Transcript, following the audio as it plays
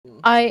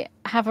I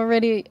have a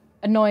really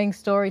annoying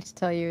story to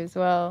tell you as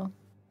well.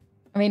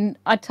 I mean,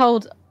 I think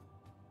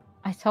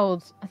I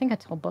told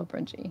Bob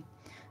and G.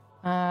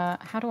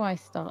 How do I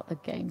start the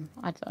game?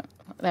 I don't.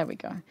 There we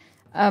go.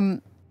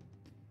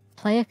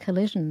 Player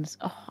collisions.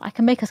 Oh, I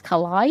can make us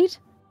collide.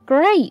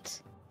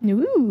 Great.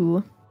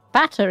 Ooh.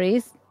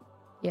 Batteries.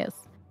 Yes.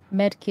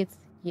 Medkits.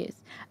 Yes.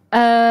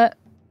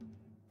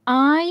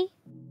 I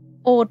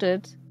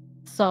ordered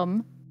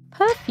some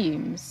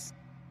perfumes,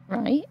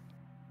 right?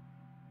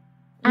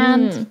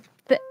 And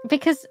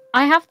because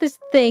I have this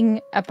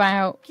thing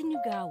about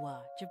Kinugawa,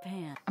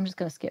 Japan. I'm just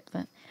going to skip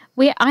that.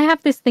 I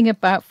have this thing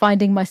about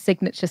finding my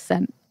signature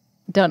scent.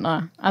 Don't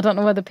know. I don't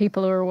know whether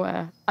people are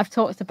aware. I've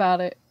talked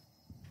about it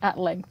at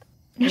length.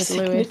 Your with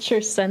Louis.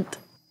 signature scent.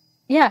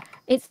 Yeah,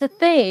 it's the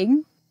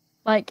thing,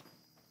 like,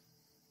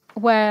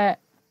 where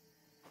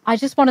I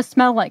just want to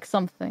smell like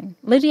something.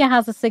 Lydia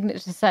has a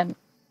signature scent.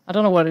 I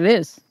don't know what it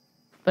is,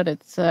 but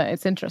it's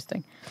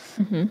interesting.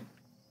 Mm-hmm.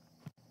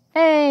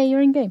 Hey,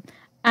 you're in game.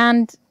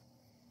 And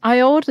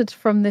I ordered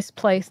from this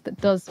place that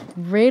does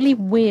really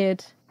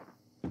weird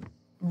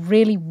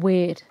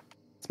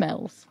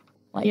smells.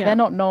 Like they're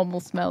not normal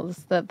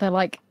smells. They're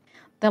like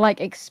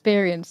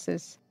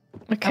experiences.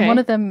 Okay. And one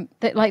of them,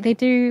 they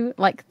do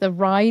like the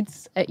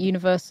rides at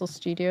Universal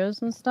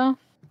Studios and stuff.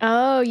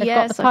 Oh, They've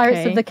yes. got the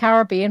Pirates of the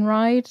Caribbean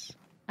ride,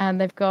 and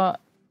they've got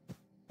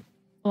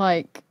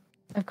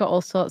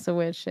all sorts of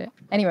weird shit.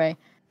 Anyway,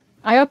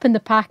 I opened the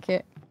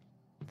packet,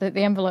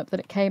 the envelope that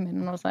it came in,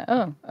 and I was like,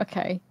 oh,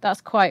 okay,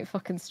 that's quite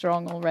fucking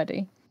strong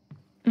already.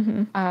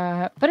 Mm-hmm.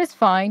 But it's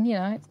fine, you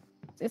know,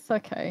 it's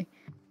okay.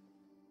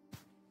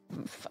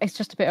 It's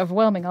just a bit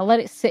overwhelming. I'll let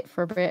it sit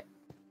for a bit.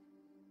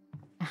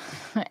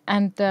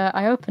 And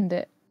I opened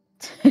it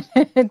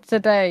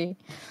today,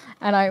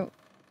 and I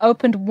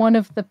opened one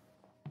of the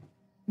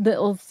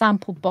little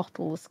sample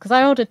bottles because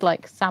I ordered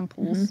like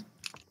samples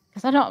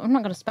because I'm not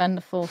going to spend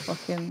the full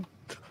fucking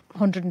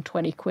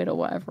 120 quid or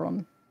whatever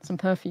on some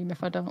perfume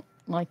if I don't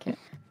like it.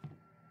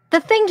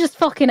 The thing just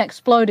fucking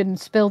exploded and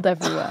spilled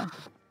everywhere.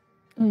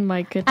 Oh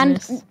my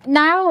goodness. And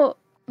now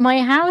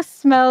my house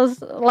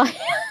smells like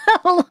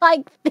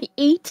like the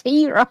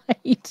E.T.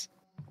 ride.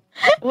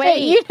 Wait.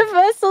 At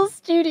Universal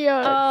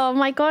Studios. Oh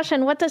my gosh,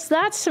 and what does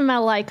that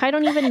smell like? I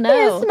don't even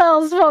know. It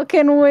smells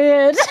fucking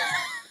weird.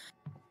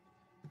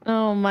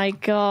 Oh my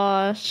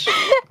gosh.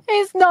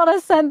 It's not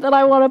a scent that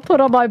I want to put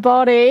on my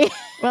body.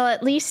 Well,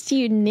 at least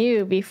you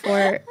knew before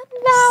I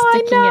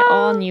sticking know. it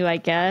on you, I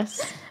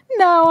guess.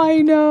 Now I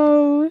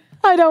know.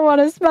 I don't want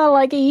to smell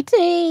like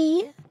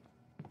E.T.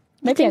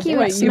 I think you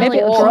would Wait, you smell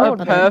like bought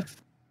a Bob.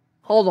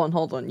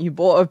 Hold on. You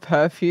bought a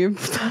perfume?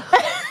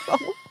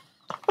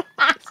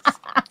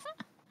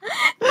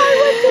 I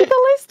went to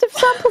the list of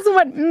samples and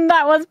went,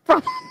 that was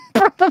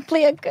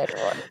probably a good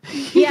one.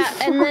 Yeah,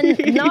 and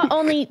then not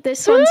only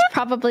this one's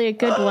probably a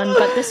good one,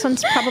 but this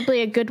one's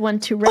probably a good one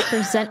to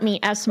represent me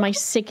as my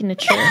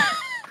signature.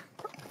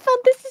 But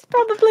this is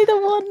probably the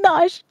one that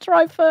I should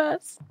try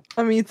first.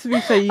 I mean, to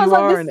be fair, you was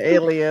like, are this- an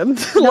alien.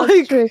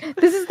 That's true.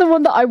 This is the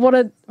one that I want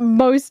to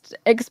most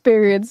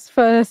experience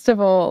first of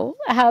all,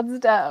 hands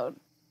down.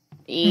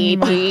 E.T.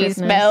 goodness.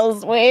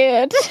 smells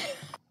weird.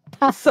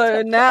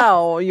 So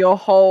now your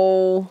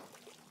whole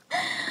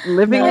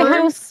living My room?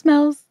 house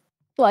smells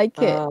like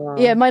it.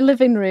 Yeah, my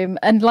living room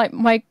and like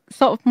my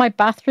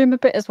bathroom a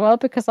bit as well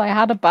because I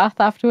had a bath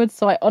afterwards,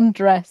 so I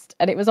undressed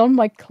and it was on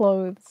my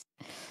clothes.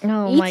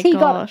 Oh my E.T.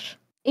 gosh.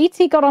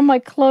 E.T. got on my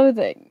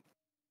clothing.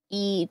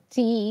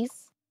 E.T.'s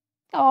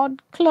on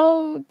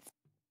clothes.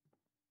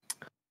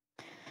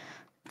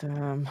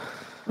 Damn.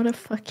 What a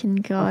fucking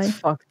guy. That's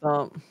fucked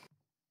up.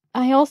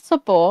 I also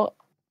bought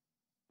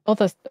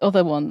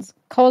other ones.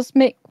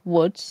 Cosmic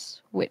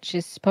Woods, which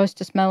is supposed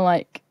to smell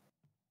like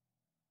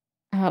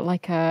a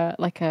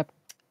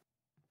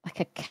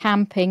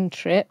camping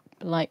trip,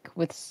 like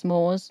with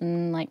s'mores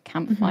and like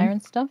campfire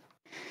and stuff.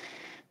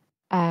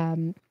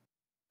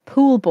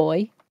 Pool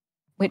Boy,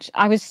 which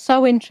I was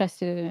so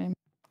interested in,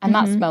 and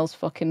that smells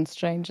fucking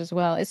strange as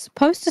well. It's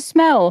supposed to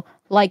smell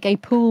like a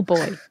pool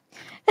boy.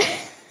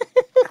 It's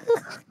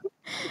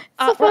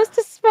supposed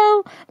to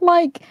smell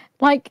like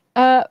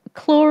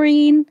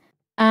chlorine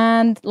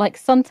and like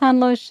suntan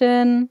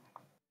lotion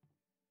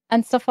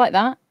and stuff like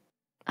that.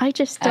 I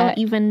just don't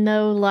even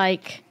know,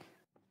 like...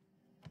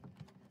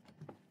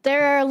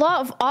 There are a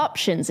lot of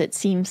options, it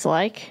seems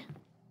like.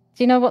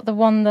 Do you know what the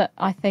one that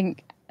I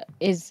think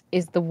is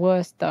the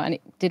worst though, and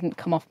it didn't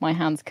come off my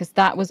hands because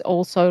that was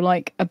also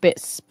like a bit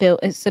spilled.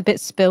 It's a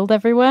bit spilled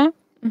everywhere.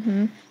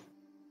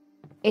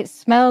 It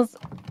smells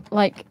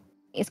like,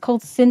 it's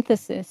called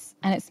Synthesis,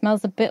 and it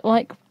smells a bit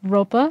like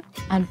rubber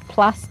and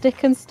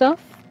plastic and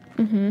stuff.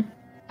 And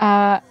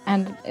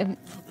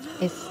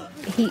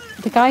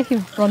the guy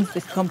who runs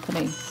this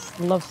company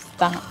loves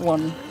that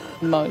one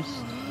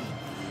most.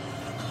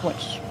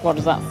 What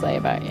does that say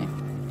about you?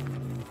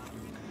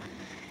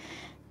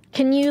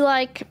 Can you,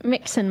 like,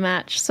 mix and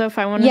match? So if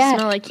I want to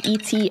smell like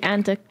E.T.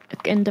 and a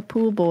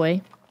pool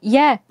boy.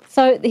 Yeah,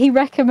 so he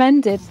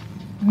recommended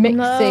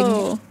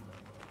mixing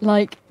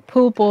like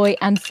Pool Boy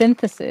and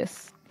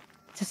Synthesis.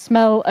 to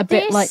smell a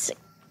bit like... This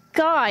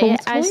guy pool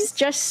has toys?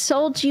 just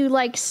sold you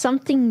like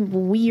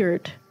something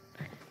weird.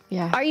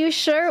 Yeah. Are you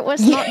sure it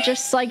was not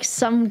just like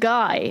some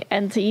guy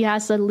and he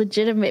has a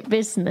legitimate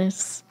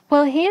business?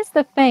 Well, here's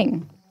the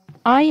thing.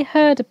 I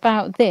heard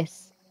about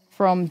this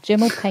from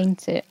Jim will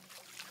Paint It,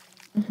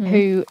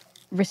 who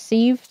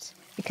received,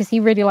 because he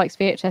really likes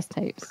VHS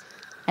tapes,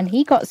 and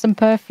he got some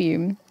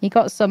perfume, he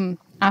got some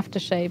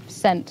aftershave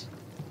sent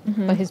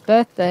for his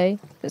birthday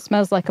that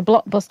smells like a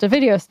Blockbuster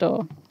video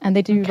store, and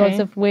they do loads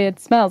of weird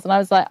smells, and I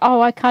was like,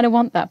 oh, I kind of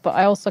want that, but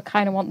I also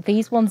kind of want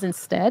these ones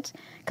instead,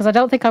 because I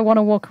don't think I want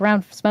to walk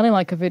around smelling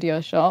like a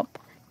video shop,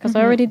 because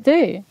I already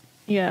do.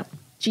 Yeah.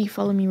 G,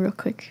 follow me real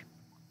quick.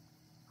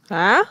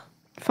 Huh?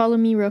 Follow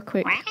me real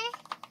quick.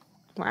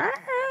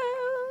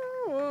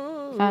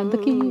 Found the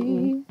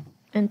key.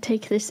 And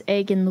take this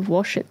egg and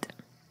wash it.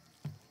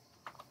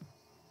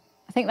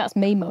 I think that's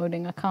me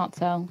moaning, I can't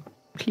tell.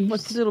 Please.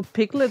 What's the little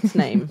piglet's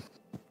name?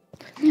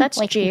 That's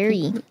Like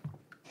Jerry.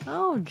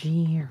 Oh,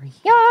 Jerry.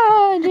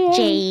 Yeah, yeah.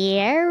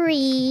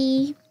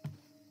 Jerry.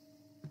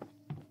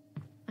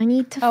 I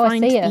need to Oh, I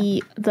find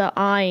see the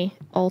eye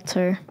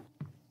altar.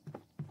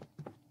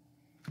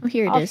 Oh,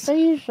 here it I is.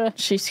 see you.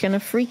 She's gonna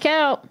freak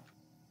out.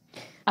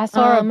 I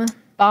saw her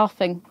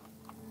barfing.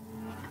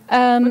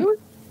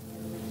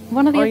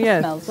 One of the Oh, other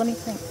yes. smells. What do you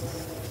think?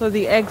 So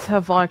the eggs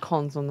have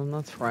icons on them,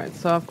 that's right.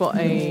 So I've got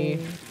a...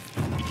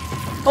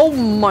 Oh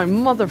my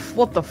mother,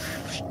 what the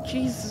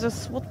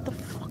Jesus, what the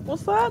fuck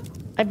was that?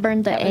 I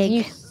burned the That was egg.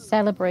 you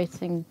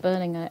celebrating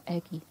burning an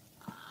eggy.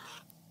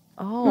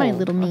 Oh, My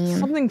little man.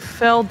 Something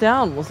fell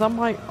down. Was that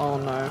my... Oh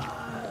no.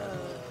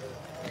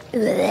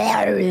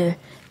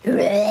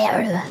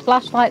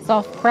 Flashlights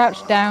off,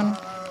 crouch down.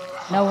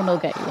 No one will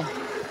get you,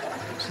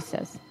 she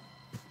says.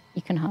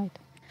 You can hide.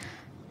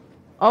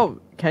 Oh,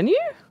 can you?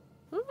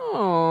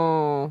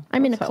 Oh.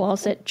 I'm in a that's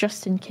closet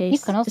just in case. You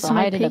can also Is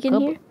my hide in a pig in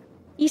cupboard. here?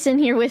 He's in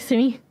here with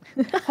me.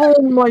 helpful.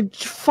 Oh my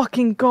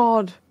fucking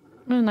god.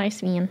 What a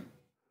nice man.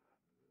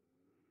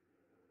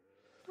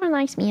 What a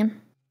nice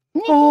man.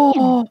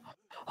 Oh.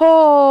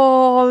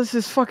 Oh, this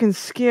is fucking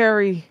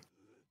scary.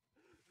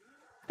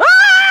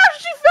 Ah!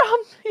 She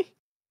found me!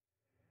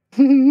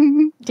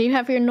 Do you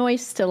have your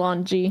noise still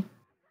on, G?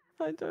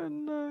 I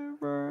don't know,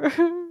 bro. I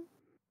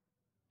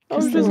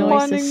Because was the just noise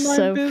minding is my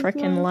so business.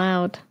 freaking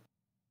loud.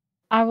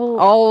 I will.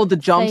 Oh, the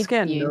jump save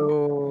scare?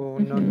 you.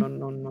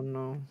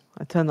 No.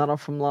 I turned that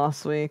off from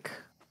last week.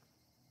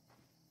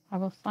 I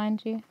will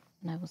find you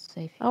and I will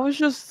save you. I was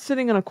just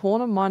sitting in a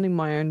corner minding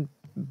my own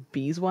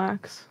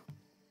beeswax.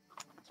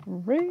 It's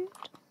rude.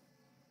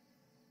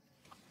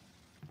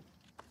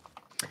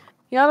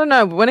 Yeah, I don't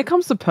know. When it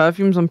comes to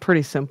perfumes, I'm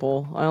pretty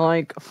simple. I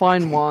like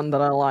find one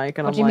that I like,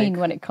 and What I'm do you like, mean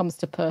when it comes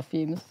to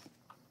perfumes?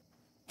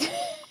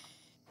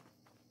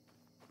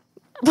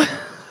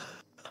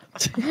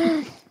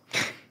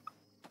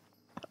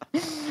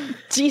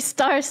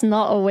 G-Star's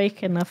not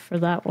awake enough for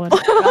that one.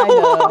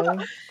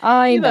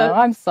 I know. know.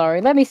 I'm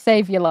sorry. Let me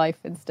save your life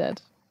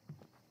instead.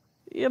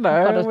 you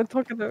know, gotta- we're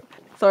talking.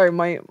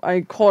 Sorry,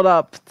 I caught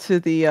up to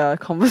the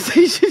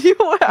conversation you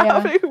were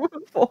having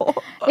before.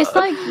 It's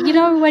like, you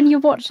know, when you're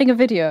watching a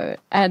video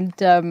and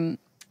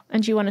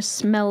And you want to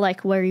smell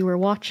like where you were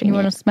watching you it.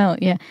 want to smell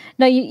it, yeah.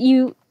 No,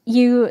 you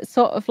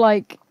sort of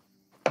like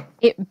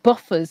it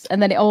buffers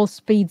and then it all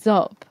speeds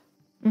up.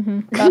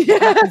 Mm-hmm. That's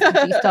what happens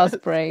to G-Star's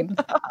brain.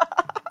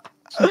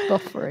 She's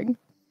buffering.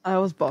 I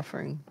was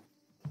buffering.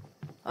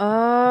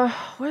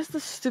 Where's the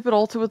stupid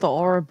altar with the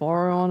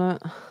Ouroboros on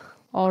it?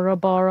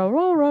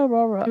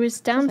 Ouroboros. It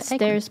was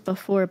downstairs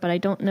before, but I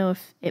don't know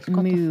if it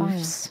got the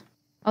moves.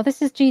 Oh,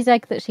 this is G's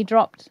egg that she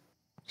dropped.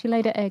 She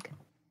laid an egg.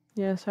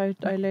 Yes, I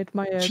laid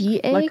my egg.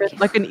 G Like egg?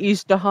 like an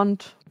Easter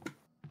hunt.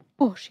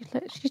 Oh, she's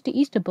the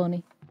Easter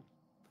bunny.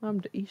 I'm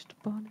the Easter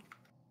bunny.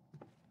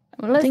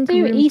 Well, I let's think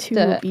do room 2 Easter,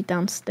 will be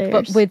downstairs.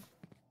 but with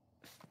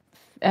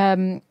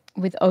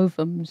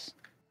ovums.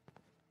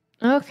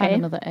 Find Okay.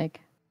 another egg.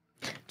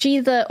 Gee,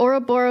 the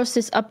Ouroboros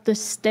is up the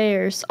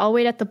stairs. I'll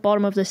wait at the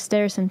bottom of the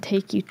stairs and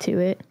take you to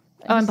it.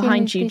 Oh, I'm Have you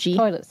behind seen you, these G.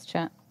 Toilets,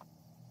 chat.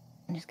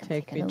 I'm just gonna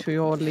Take a me look. to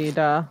your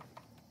leader.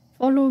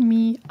 Follow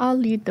me. I'll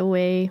lead the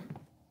way.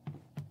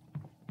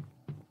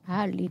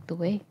 I'll lead the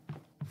way.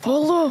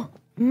 Follow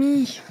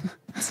me.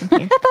 Listen here.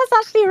 That's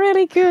actually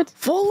really good.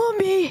 Follow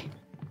me.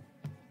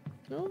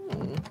 Oh.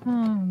 Oh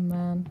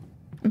man,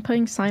 I'm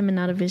putting Simon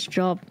out of his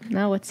job.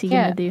 Now what's he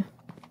Yeah. gonna do?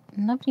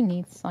 nobody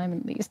needs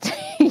Simon these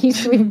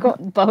days. We've got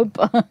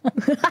Boba.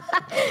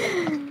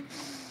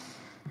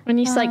 When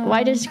he's like,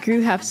 why does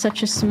Gru have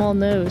such a small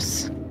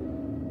nose?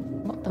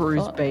 What the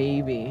Bruce fuck?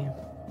 baby.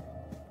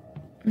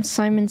 I'm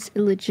Simon's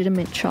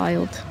illegitimate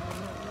child.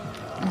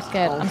 I'm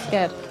scared. I'm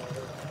scared.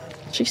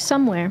 She's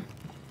somewhere.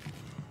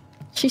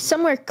 She's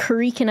somewhere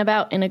creaking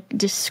about in a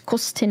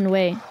disgusting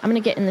way. I'm gonna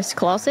get in this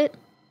closet.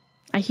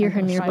 I hear her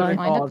I'm gonna try nearby. to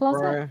find a God, closet?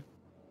 bro.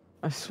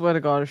 I swear to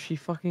God, if she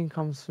fucking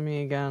comes for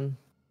me again.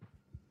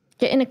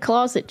 Get in a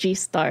closet,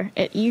 G-Star.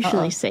 It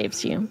usually Uh-oh.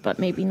 saves you, but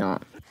maybe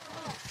not.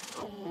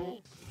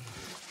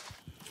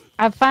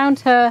 I've found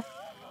her.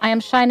 I am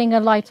shining a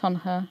light on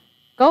her.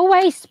 Go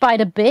away,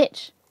 spider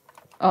bitch.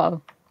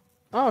 Oh.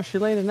 Oh, she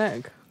laid an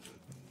egg.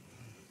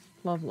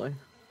 Lovely.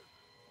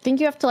 I think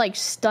you have to like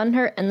stun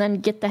her and then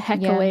get the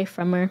heck away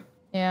from her.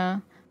 Yeah.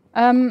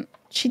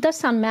 She does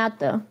sound mad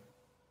though.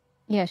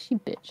 Yeah, she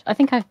bitch. I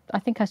think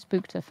I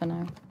spooked her for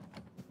now.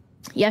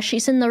 Yeah,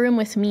 she's in the room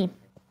with me.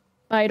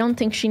 But I don't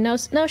think she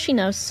knows. No, she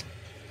knows.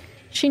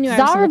 She knew I was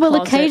in Zara the will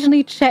closet.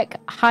 occasionally check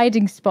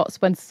hiding spots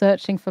when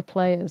searching for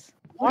players.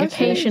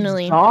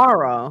 Occasionally.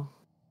 Zara.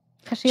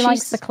 Because she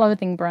likes the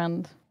clothing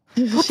brand.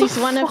 She's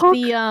one of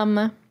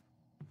the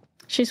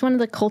she's one of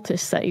the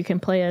cultists that you can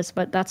play as,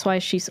 but that's why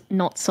she's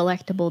not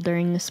selectable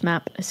during this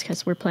map, is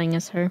because we're playing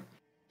as her.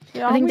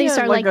 Yeah, I think these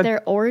are like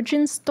their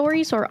origin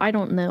stories, or I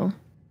don't know.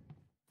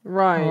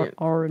 Right.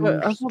 Orange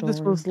But I thought this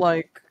story. was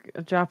like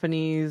a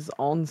Japanese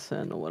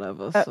onsen or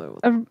whatever. So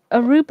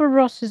Aruba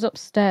Ross is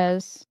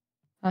upstairs.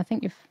 I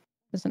think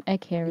there's an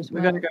egg here as we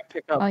well. gotta go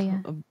pick up. Oh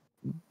yeah.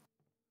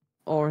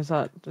 Or is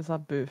that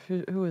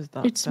Bouphe? Who is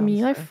that? It's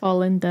me. I've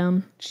fallen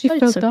down. She But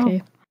fell it's down.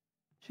 okay.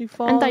 She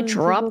And I into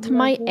the dropped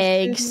my level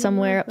egg city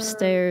somewhere with her.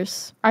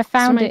 upstairs. I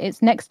found it.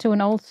 It's next to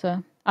an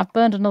altar. I've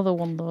burned another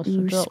one though, so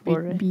You don't speak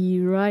worry. be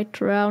right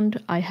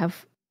round. I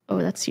have. Oh,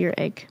 that's your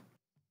egg.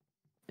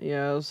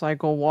 Yes, I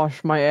go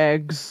wash my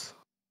eggs.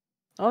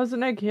 Oh, there's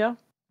an egg here.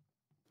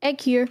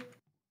 Egg here.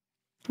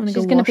 I'm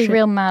She's gonna be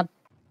real mad.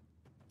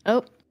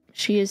 Oh,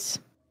 she is.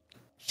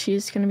 She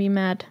is gonna be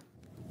mad.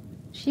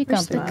 She's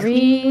Where's gonna the be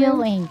clean real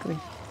room? angry.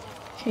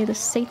 Okay, the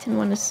Satan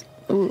one is.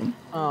 Ooh.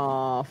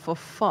 Oh, for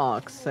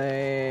fuck's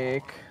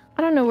sake.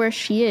 I don't know where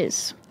she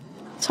is.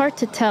 It's hard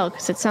to tell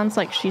because it sounds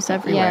like she's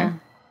everywhere.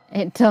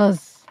 Yeah, it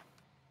does.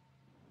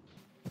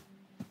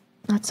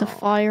 That's a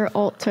fire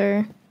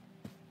altar.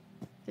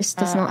 This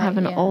does not have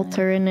an yeah.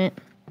 altar in it.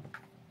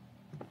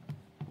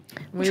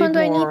 We Which one need do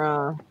I need?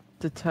 more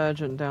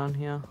detergent down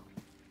here.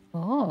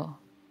 Oh.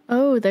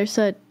 Oh, there's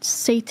a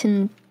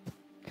Satan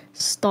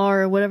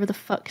star or whatever the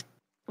fuck.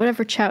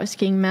 Whatever chat was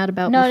getting mad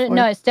about No, before.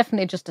 no, it's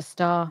definitely just a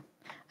star.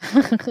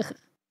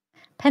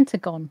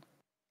 Pentagon.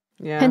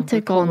 Yeah,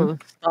 Pentagon. we called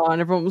it a star,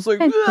 and everyone was like,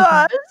 Pentagon.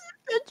 "Ah, this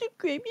is such a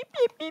creepy,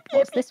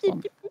 What's this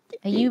one?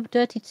 Are you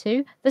dirty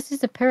too? This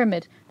is a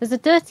pyramid. There's a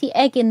dirty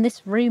egg in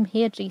this room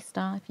here,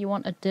 G-Star, if you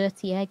want a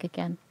dirty egg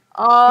again.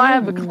 Oh, I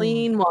have a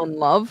clean one,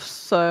 love.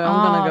 So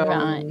I'm gonna go.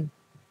 Alright. And,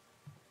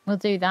 We'll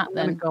do that I'm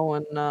gonna then. go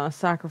and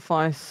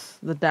sacrifice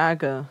the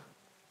dagger.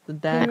 The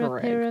dagger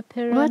egg.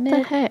 What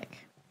the heck?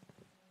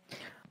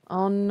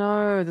 Oh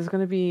no, there's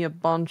gonna be a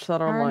bunch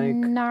that are like.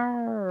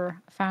 No.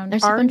 Found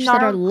There's a bunch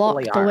that are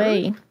locked Arnarcliar.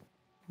 away.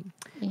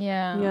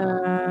 Yeah.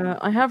 Yeah,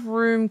 I have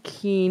room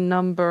key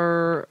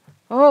number.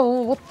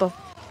 Oh, what the?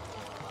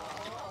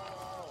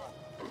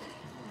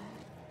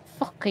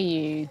 Fuck are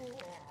you?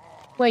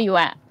 Where you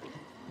at?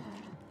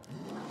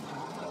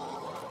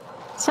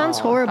 Sounds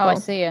horrible. Oh, I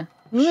see you.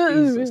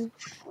 Jesus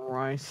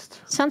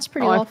Christ. Sounds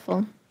pretty Oh, I-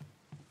 awful.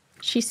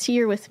 She's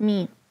here with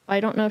me. I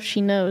don't know if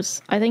she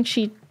knows. I think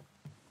she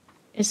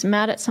is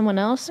mad at someone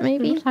else,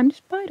 maybe? Tiny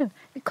spider.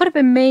 It could have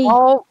been me.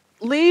 Oh,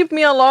 leave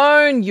me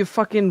alone, you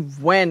fucking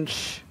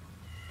wench.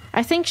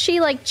 I think she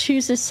like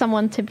chooses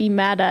someone to be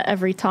mad at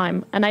every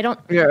time. And I don't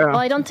Yeah. well,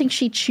 I don't think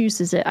she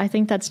chooses it. I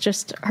think that's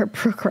just her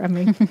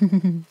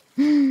programming.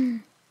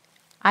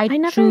 I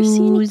never see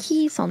any choose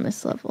keys on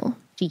this level.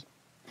 G.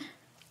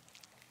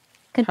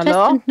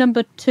 Contestant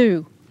number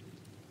 2.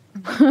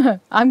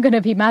 I'm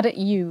gonna be mad at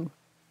you.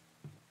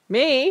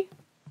 Me?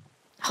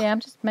 Yeah, I'm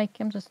just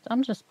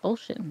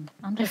bullshitting.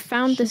 I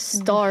found the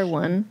star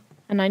one,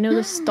 and I know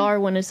the star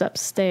one is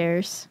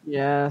upstairs.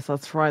 Yes,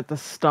 that's right. The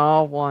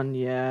star one,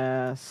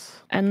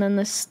 yes. And then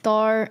the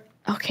star.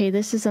 Okay,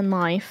 this is a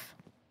knife.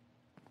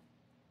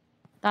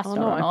 That's Oh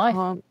not no, a I knife.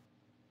 can't.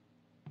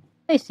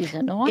 This is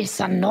a knife. It's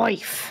a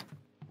knife.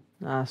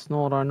 That's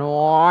not a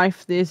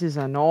knife. This is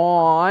a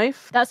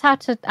knife. That's how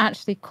to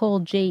actually call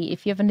G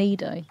if you ever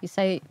need her. You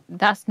say,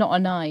 that's not a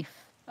knife.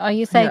 Or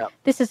you say, Yeah.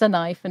 this is a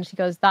knife, and she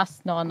goes,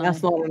 that's not a knife.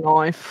 That's not a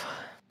knife.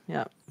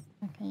 Yeah,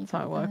 Okay, that's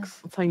how it works.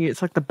 I'm telling you,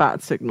 it's like the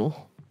bat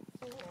signal.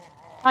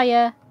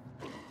 Hiya.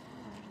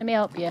 Let me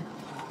help you.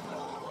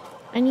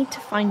 I need to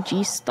find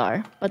G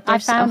Star, but I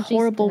there's a found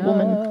horrible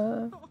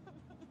woman. There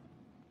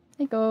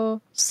you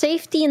go.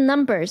 Safety in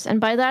numbers, and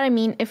by that I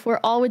mean if we're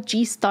all with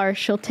G Star,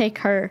 she'll take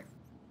her.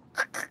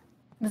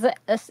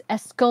 There's a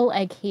skull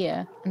egg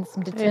here and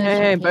some Hey, detergent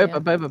hey, here.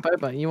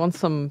 Boba. You want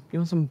some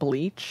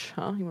bleach?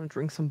 Huh? You want to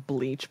drink some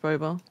bleach, Boba?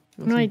 You want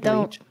No, some I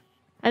don't. bleach?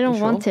 I don't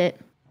You want sure? it.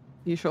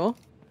 You sure?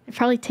 It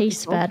probably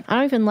tastes sure? bad. I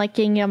don't even like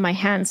getting it on my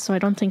hands, so I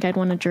don't think I'd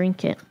want to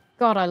drink it.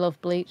 God, I love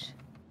bleach.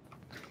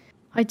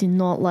 I do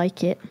not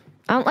like it.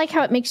 I don't like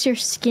how it makes your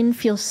skin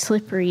feel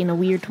slippery in a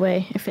weird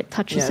way if it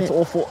touches Yeah, it's it.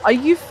 awful. Are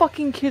you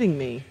fucking kidding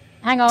me?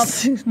 Hang on.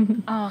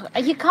 Oh,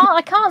 you can't.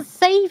 I can't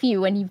save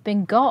you when you've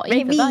been got.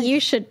 Maybe either. you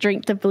should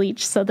drink the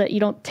bleach so that you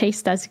don't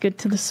taste as good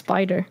to the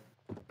spider.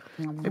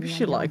 Maybe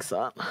she likes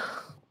that.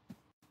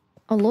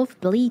 I love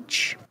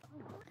bleach.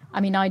 I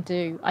mean, I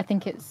do. I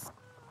think it's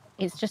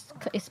just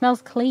it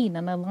smells clean,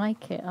 and I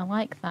like it. I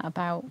like that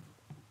about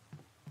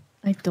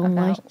I don't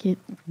About- like it.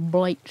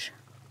 bleach.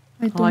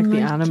 I I don't like the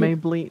anime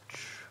it.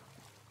 bleach.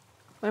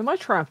 Am I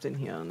trapped in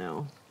here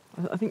now?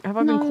 I think, have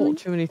I been caught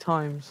too many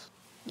times?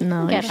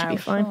 No, Get you should out, be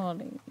fine.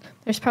 surely.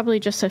 There's probably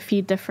just a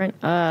few different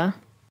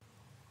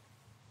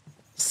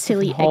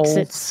silly Different holes.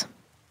 exits.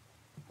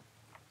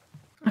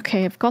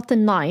 Okay, I've got the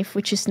knife,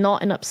 which is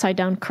not an upside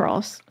down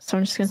cross. So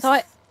I'm just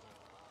gonna.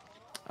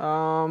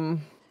 So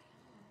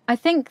I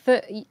think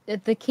that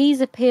the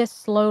keys appear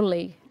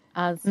slowly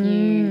as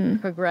you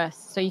progress,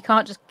 so you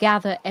can't just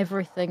gather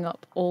everything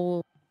up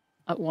all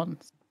at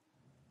once.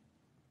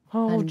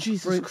 Oh, And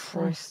Jesus brute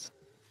Christ.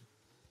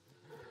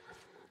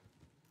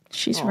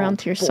 She's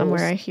around here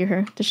somewhere. I hear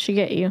her. Did she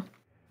get you?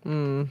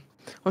 I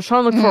was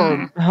trying to look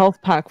for a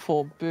health pack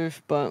for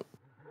Bouphe, but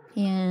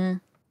Yeah.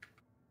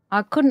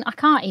 I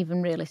can't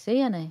even really see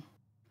any.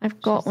 I've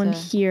got one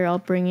here. I'll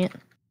bring it.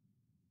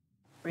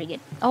 Bring it.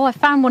 Oh, I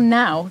found one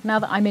now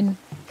that I'm in.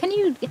 Can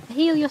you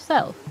heal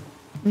yourself?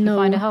 No.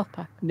 Find a health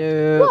pack.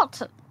 no.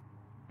 What?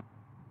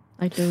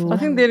 I do. I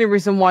think the only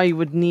reason why you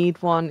would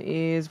need one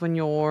is when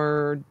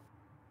you're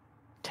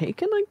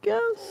taken, I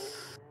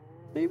guess?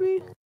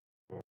 Maybe?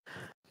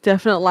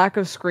 Definite lack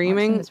of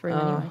screaming. This room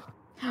anyway.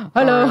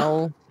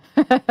 Hello.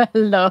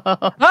 Hello.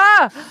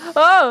 Ah!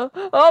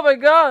 Oh my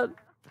god!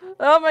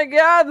 Oh my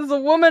god, there's a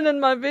woman in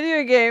my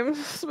video game.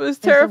 It's the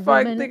most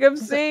terrifying thing I've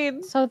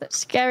seen. So that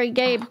Scary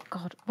game. Oh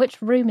god, which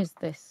room is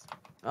this?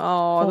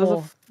 Oh, there's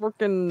a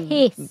freaking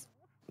Piss.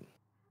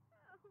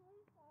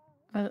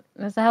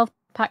 There's a health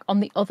pack on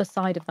the other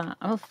side of that.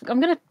 I'm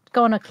gonna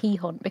go on a key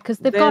hunt because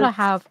they've got to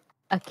have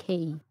a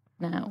key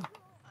now,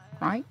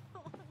 right?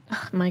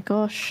 Oh my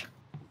gosh.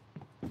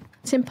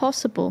 It's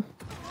impossible.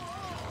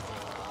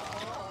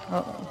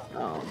 Uh-oh.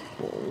 Oh,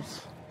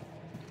 balls.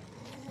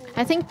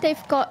 I think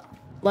they've got,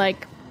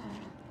 like...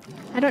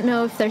 I don't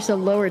know if there's a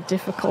lower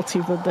difficulty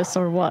with this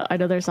or what. I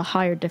know there's a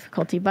higher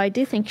difficulty, but I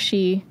do think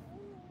she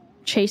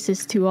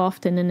chases too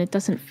often and it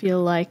doesn't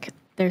feel like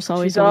there's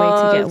always a way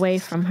to get away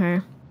from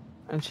her.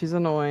 And she's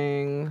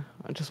annoying.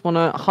 I just want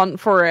to hunt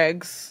for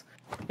eggs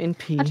in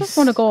peace. I just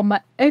want to go on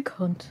my egg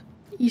hunt.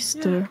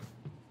 Easter.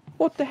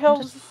 What the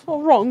hell's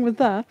so wrong with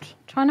that?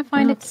 Trying to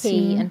find a Let's key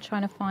see. and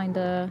trying to find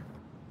a...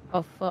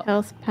 Oh, fuck.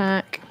 Health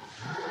pack.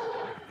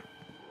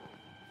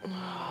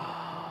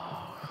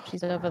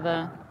 She's over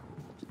there.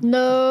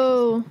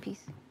 No. Peace.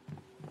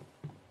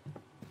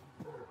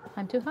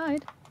 Time to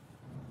hide.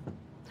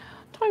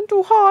 Time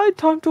to hide,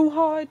 time to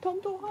hide,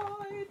 time to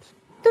hide.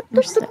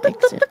 Where's the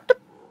exit?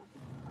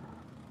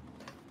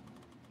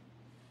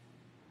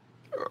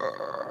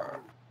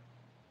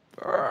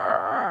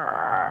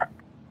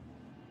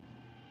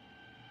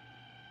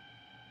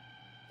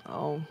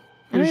 Oh,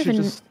 I don't you should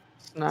even just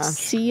snatch.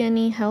 see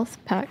any health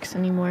packs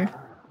anymore.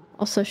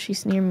 Also,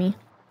 she's near me.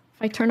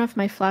 If I turn off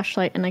my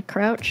flashlight and I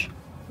crouch,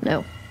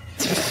 no.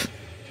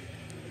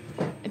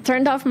 I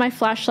turned off my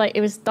flashlight,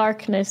 it was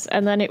darkness,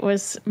 and then it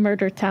was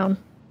Murder Town.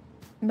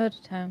 Murder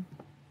Town.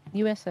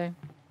 USA.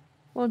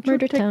 Won't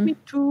Murder you take Town. me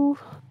to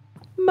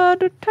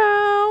Murder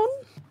Town?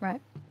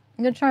 Right.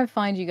 I'm gonna try and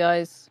find you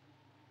guys.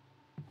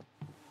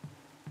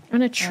 I'm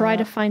gonna try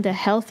to find a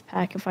health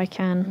pack if I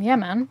can. Yeah,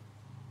 man.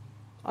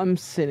 I'm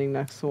sitting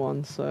next to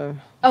one, so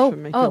Oh, should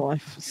make your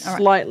life All right.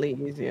 slightly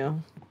easier.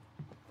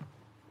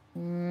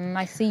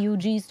 I see you,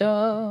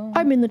 G-Star.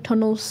 I'm in the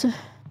tunnels.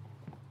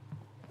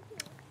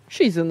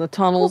 She's in the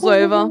tunnels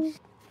over.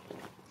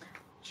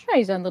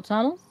 She's in the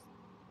tunnels.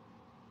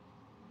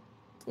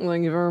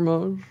 Thank you very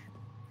much.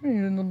 She's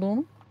in the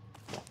tunnel.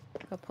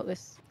 I'll put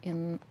this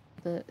in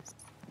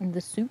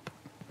the soup.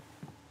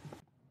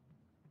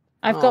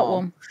 I've got Oh,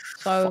 one,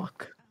 so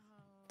Fuck.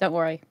 don't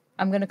worry.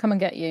 I'm gonna come and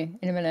get you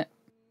in a minute.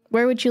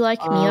 Where would you like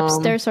me,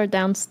 upstairs or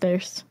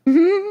downstairs?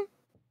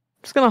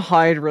 Just gonna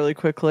hide really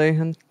quickly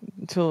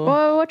until.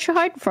 Well, what you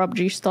hiding from,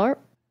 G-Star?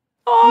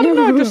 Oh, I don't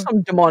know, just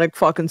some demonic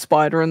fucking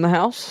spider in the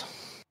house.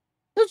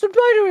 There's a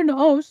spider in the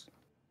house.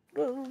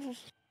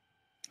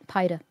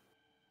 Spider.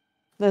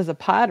 There's a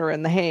spider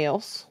in the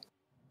house.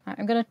 Right,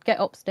 I'm gonna get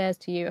upstairs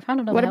to you. I found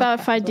another. What health about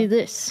pack if I as do well.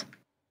 this?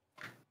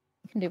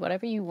 You can do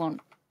whatever you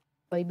want,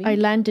 baby. I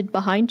landed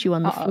behind you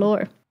on the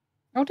floor.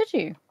 Oh, did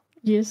you?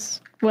 Yes.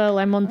 Well,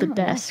 I'm on the Oh.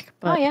 desk,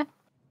 but... Oh yeah.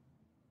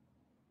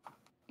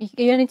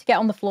 You need to get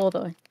on the floor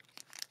though.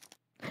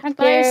 Thank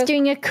But I was you.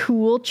 doing a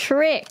cool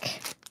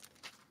trick.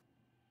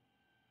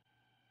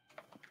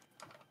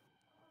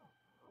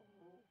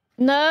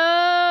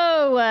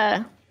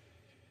 No!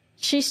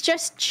 She's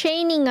just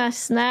chaining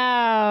us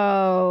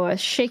now.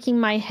 Shaking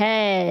my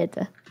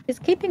head. It's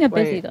keeping her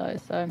busy Wait. though,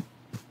 so.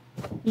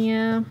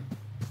 Yeah.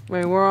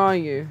 Wait, where are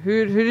you?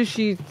 Who did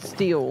she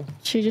steal?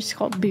 She just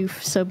got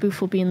Bouphe, so Bouphe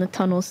will be in the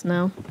tunnels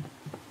now.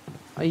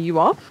 Are you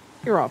up?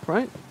 You're up,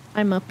 right?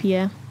 I'm up,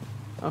 yeah.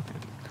 Okay.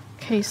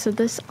 Okay, so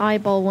this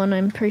eyeball one,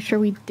 I'm pretty sure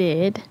we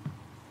did.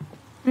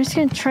 I'm just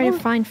gonna try to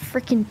find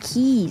frickin'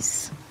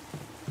 keys.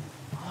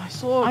 Oh, I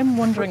saw. I'm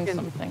wondering frickin-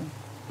 something.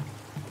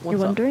 What's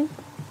You're up? wondering?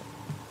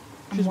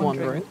 She's I'm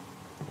wondering.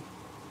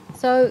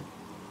 So,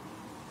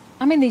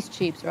 I'm in these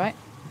tubes, right?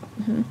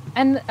 Mm-hmm.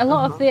 And a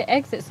lot of the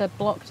exits are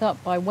blocked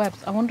up by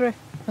webs. I wonder if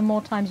the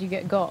more times you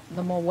get got,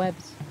 the more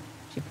webs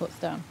she puts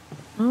down.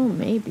 Oh,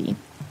 maybe.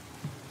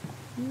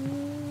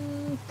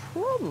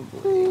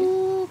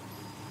 Probably.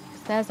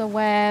 There's a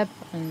web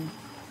and...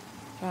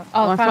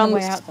 Oh, I found a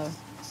way out though.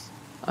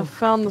 I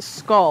found the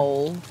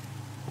skull.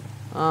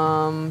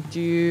 Do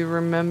you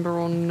remember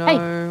or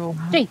no?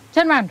 Hey, G,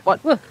 turn around. What?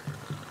 Whoa.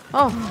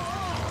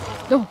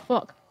 Oh,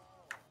 Fuck.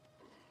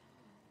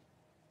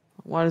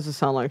 why does it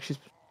sound like she's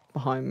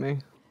behind me?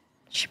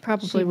 She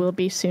probably will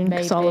be soon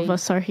because all of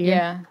us are here.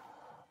 Yeah.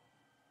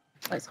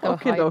 Let's go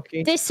Okie hide.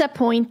 dokie.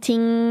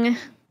 Disappointing.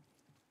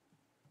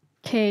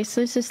 Okay,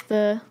 so this is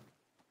the...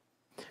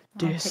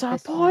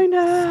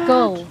 Disappointed.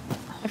 Skull.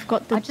 I've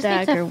got the I just need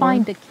dagger to one.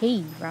 find a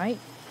key, right?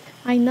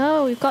 I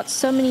know, we've got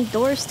so many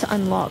doors to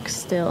unlock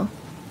still.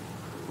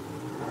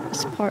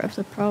 It's part of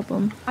the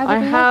problem. I I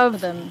would love have for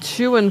them.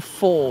 2 and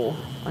 4,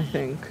 I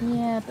think.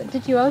 Yeah, but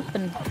did you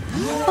open?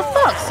 For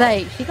fuck's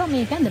sake, she got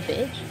me again, the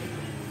bitch.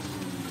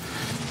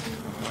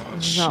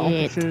 This is an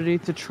Shit. opportunity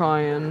to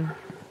try and...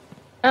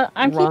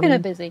 I'm keeping her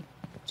Run. busy.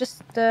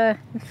 Just, Did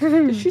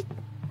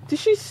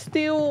she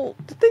steal...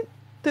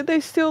 Did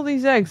they steal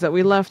these eggs that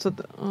we left at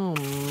the... Oh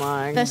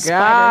my The god.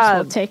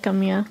 spiders will take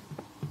them, yeah.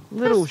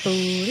 Little That's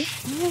shit.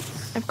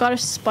 I've got a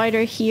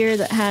spider here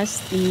that has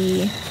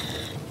the...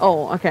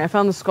 Oh, okay, I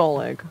found the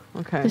skull egg.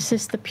 Okay. This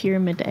is the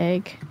pyramid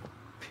egg.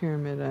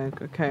 Pyramid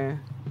egg, okay.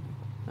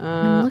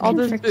 I'm looking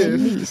there's for Bouphe.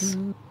 keys.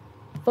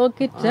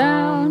 fuck it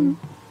down.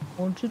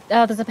 Won't you?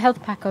 Oh, there's a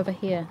health pack over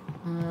here.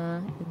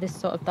 This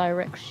sort of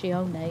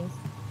direction.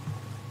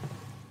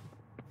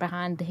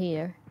 Behind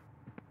here.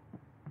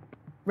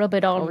 Rub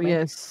it on Oh, me.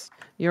 yes.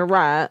 You're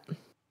right.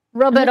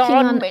 Rub I'm it looking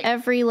on on me.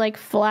 every like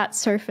flat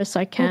surface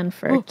I can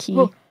for a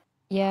key.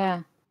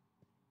 Yeah.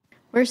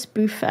 Where's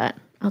Bouphe at?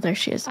 Oh, there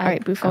she is. I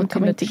Alright, Bouphe, got I'm in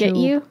coming a to get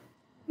tube.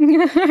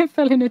 you. I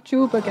fell in a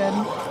tube again.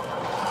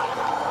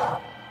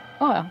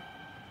 Oh.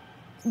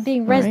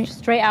 Being rezzed Alright.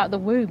 straight out of the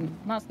womb.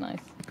 That's nice.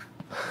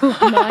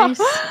 Nice.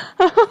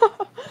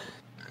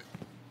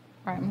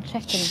 Right, I'm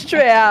checking.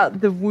 Straight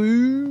out the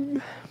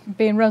womb.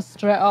 Being rezzed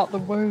straight out the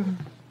womb.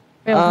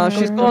 Feels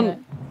She's good, gone. doesn't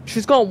it?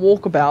 She's gone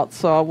walkabout,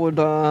 so I would,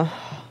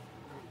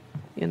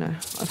 you know,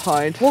 I'd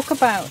hide.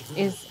 Walkabout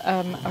is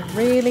a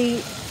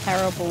really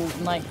terrible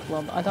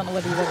nightclub. I don't know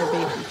whether you've ever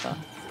been before.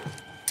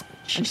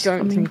 She's I don't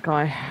coming. think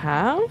I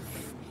have.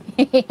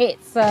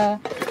 it's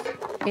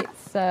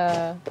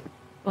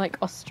like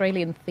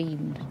Australian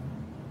themed,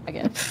 I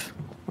guess.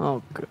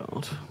 Oh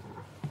god.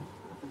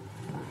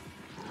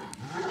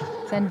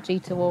 Send G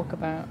to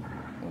Walkabout.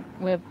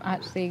 We've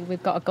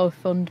got a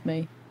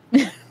GoFundMe.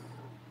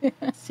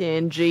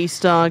 Send G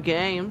Star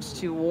Games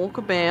to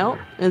walkabout,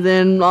 and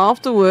then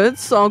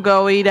afterwards I'll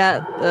go eat at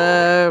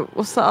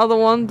what's the other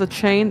one? The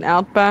chain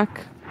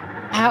Outback.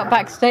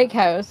 Outback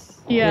Steakhouse.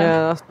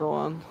 Yeah. That's the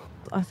one.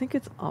 I think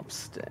it's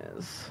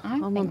upstairs. I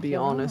I'm gonna think be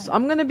you're honest. right.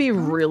 I'm gonna be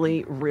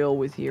really real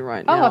with you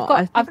right Oh,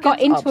 now. I've got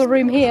into a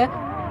room here.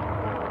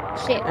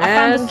 Shit, I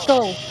found a And-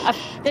 skull.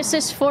 This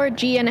is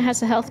 4G and it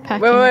has a health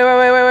pack. Wait, in wait, it. wait,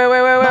 wait, wait, wait,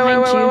 wait, wait, wait,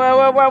 Behind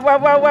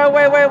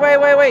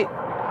wait, you. wait.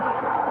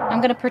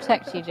 I'm gonna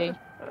protect you, G.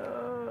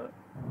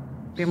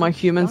 Be my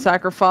human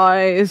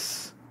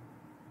sacrifice.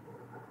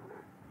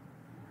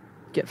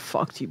 Get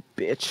fucked, you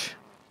bitch.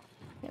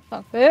 Get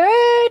fucked,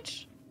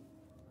 bitch.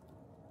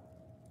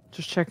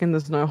 Just checking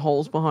there's no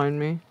holes behind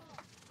me.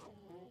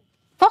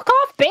 Fuck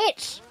off,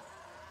 bitch.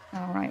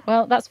 All right.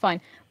 Well, that's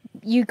fine.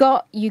 You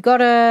know,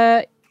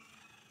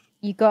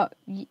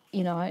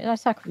 I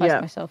sacrificed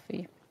Yeah. myself for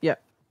you.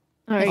 Yep.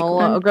 Alright,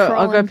 I'll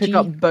go pick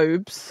up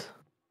boobs.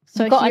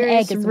 So You've got an here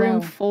is egg as room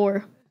well.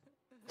 4.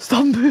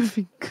 Stop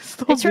moving.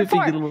 Stop It's room moving,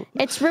 4. you little...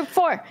 It's room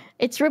 4.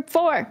 It's room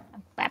 4.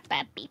 Bap,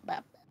 bap, beep,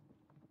 bap.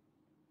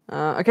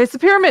 Okay, it's the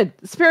pyramid.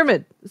 It's the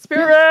pyramid. It's the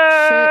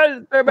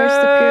pyramid. Shit. Where's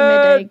the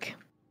pyramid egg?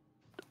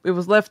 It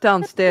was left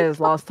downstairs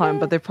last time,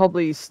 but they've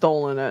probably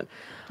stolen it.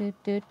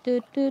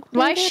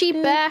 Why is she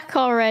back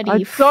already?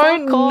 I Fuck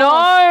don't off.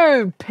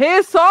 know.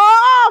 Piss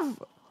off.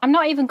 I've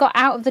not even got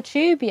out of the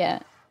tube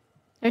yet.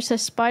 There's a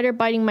spider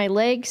biting my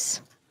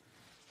legs.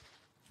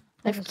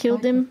 I've There's a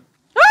killed spider. him.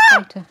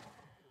 Later.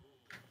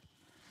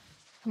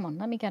 Come on,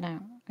 let me get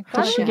out. I Did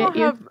got she you. get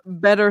you? Have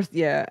better,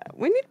 yeah.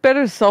 We need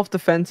better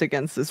self-defense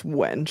against this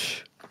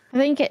wench. I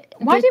think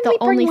Why didn't the we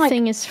bring, only like,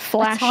 thing is A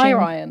flashing. tire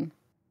iron.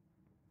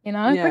 You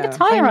know, bring a Yeah.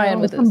 tire I iron know.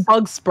 with Some us.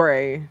 bug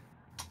spray.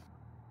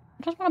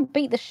 I just want to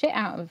beat the shit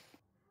out of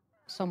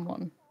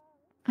someone.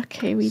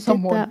 Okay, we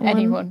Someone, did that one.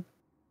 anyone.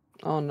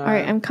 Oh no.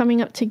 Alright, I'm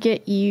coming up to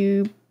get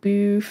you,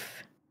 Bouphe.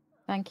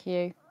 Thank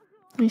you.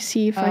 Let me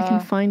see if I can Uh,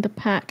 find the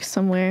pack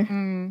somewhere.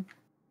 I'm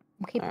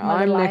keeping I'm my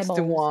little next to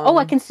eyeballs. one, Oh,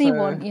 I can see so-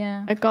 one.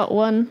 Yeah. I got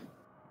one.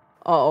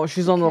 Oh,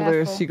 she's on the Careful.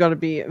 loose. You gotta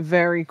be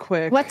very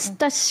quick. What's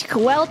the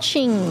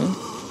squelching?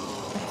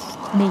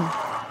 Me.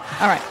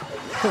 All right.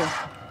 Cool.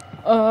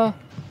 Oh.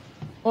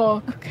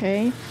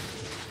 Okay.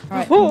 All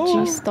right.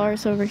 Oh. G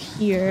stars over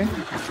here.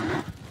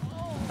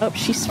 Oh,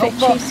 she's Oh,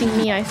 fuck. chasing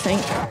me, I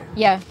think.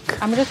 Yeah.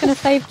 I'm just gonna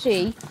save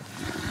G.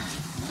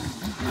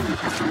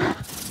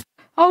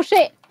 Oh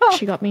shit! Oh.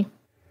 She got me.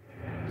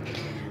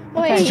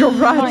 Okay. Did your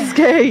rat Fine.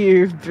 scare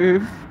you,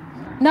 Booph?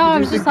 No, I You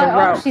was didn't just think like, the oh,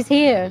 route- she's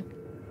here.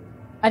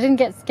 I didn't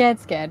get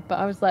scared, but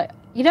I was like,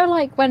 You know,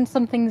 like when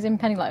something's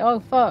impending, like, oh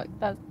fuck,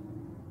 that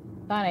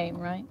ain't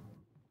right.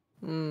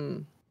 Hmm.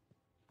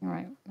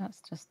 Alright,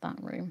 that's just that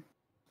room.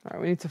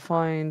 Alright, we need to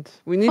find...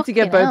 We need to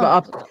get Fucking Boba hell.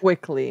 up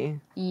quickly.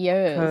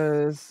 Yes.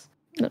 Because...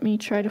 Let me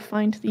try to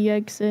find the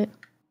exit.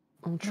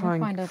 I'm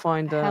trying to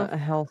find health- a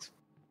health...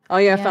 Oh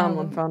yeah, Yeah, found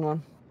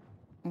one.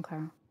 Okay.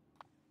 Alright,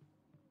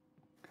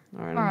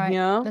 I'm Alright,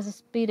 here. there's a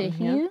speeder I'm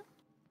here. here.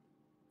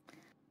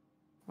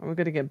 Oh, we're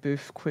gonna get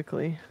Bouphe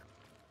quickly.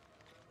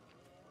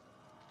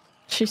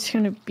 She's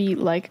gonna be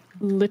like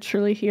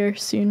literally here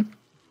soon.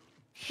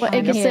 What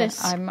egg I'm is here,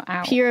 this? I'm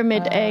out.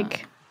 Pyramid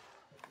egg.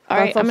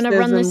 Alright, That's I'm gonna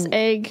run upstairs this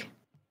egg.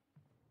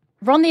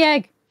 Run the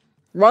egg!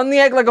 Run the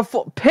egg like a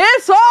foot.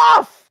 Piss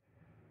off!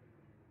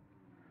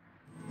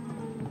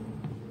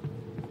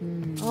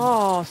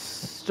 Oh,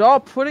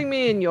 stop putting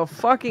me in your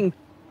fucking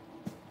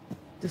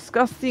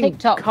disgusting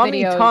TikTok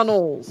cummy videos.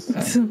 tunnels.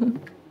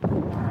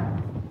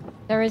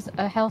 There is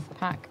a health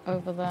pack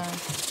over there.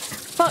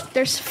 Fuck,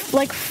 there's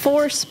like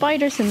 4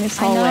 spiders in this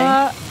I hallway.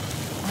 know.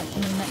 That's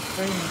in the next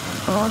room. I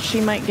think. Oh,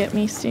 she might get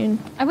me soon.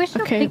 I wish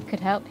your Okay. pig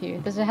could help you.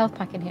 There's a health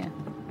pack in here.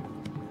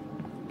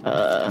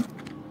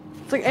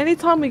 It's like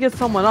anytime we get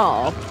someone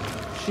up,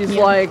 she's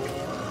Yeah. like,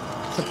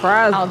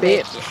 surprise, Oh,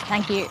 bitch.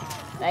 Thank you.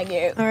 Thank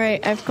you.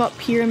 Alright, I've got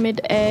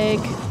pyramid egg.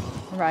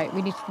 Right,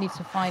 we need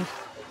to find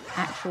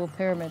actual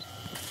pyramid.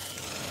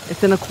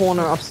 It's in a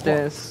corner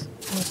upstairs.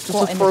 We Just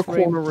squat look in for a this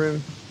room. corner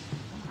room.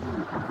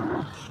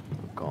 Oh,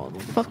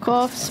 God. Fuck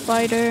off,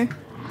 spider.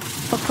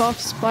 Fuck off,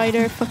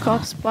 spider. Fuck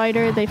off,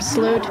 spider. They've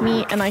slowed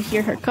me and I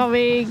hear her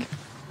coming.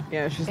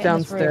 Yeah, she's Get in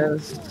this room.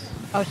 downstairs.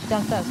 Oh, she's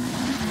downstairs.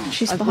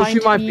 She's Well, behind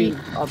she might me. be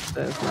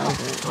upstairs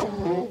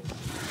now.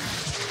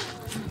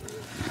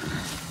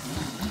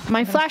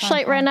 My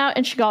flashlight ran out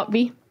and she got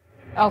me.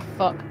 Oh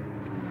fuck.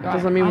 Right,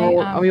 Does that mean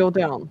are we all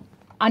down?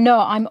 I know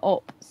I'm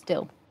up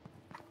still,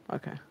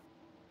 Okay.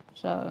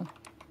 so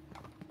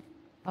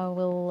I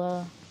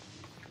will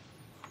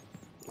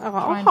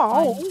try and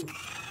find...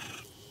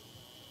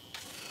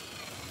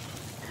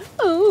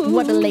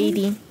 What a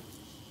lady.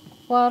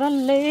 What a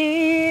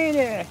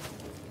lady!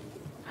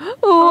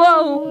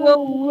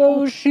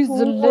 Whoa, she's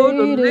a what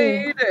a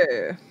lady.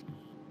 lady.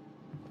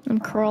 I'm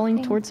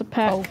crawling towards a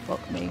pack. Oh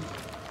fuck me.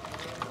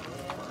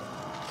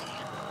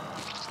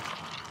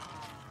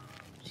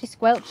 She's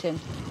squelching.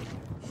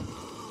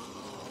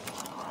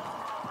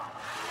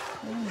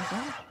 Oh my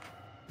god.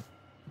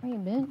 Where you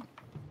been?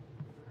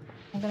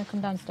 I'm gonna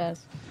come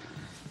downstairs.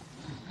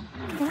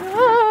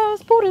 Ah,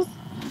 spoilers!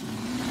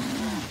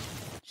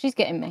 She's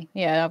getting me.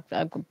 Yeah,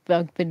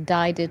 I've been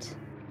dided.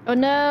 Oh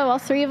no, all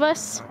 3 of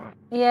us?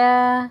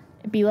 Yeah.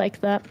 It'd be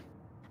like that.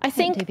 I It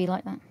think do be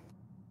like that.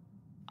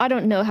 I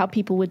don't know how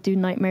people would do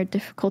nightmare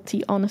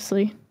difficulty,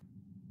 honestly.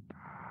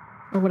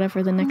 Or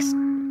whatever the next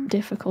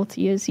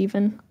difficulty is,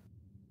 even.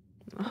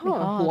 Oh,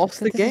 hard, lost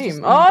the because this is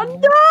game. just Oh normal.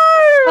 no!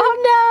 Oh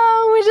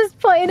no, we're just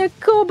put in a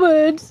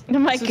cupboard. Oh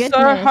my This is goodness.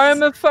 so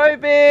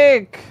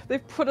homophobic.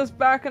 They've put us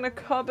back in a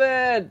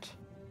cupboard.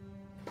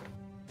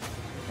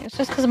 It's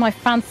just because of my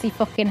fancy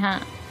fucking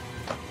hat.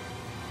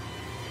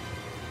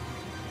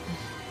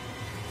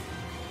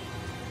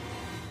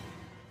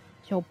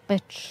 Your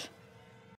bitch.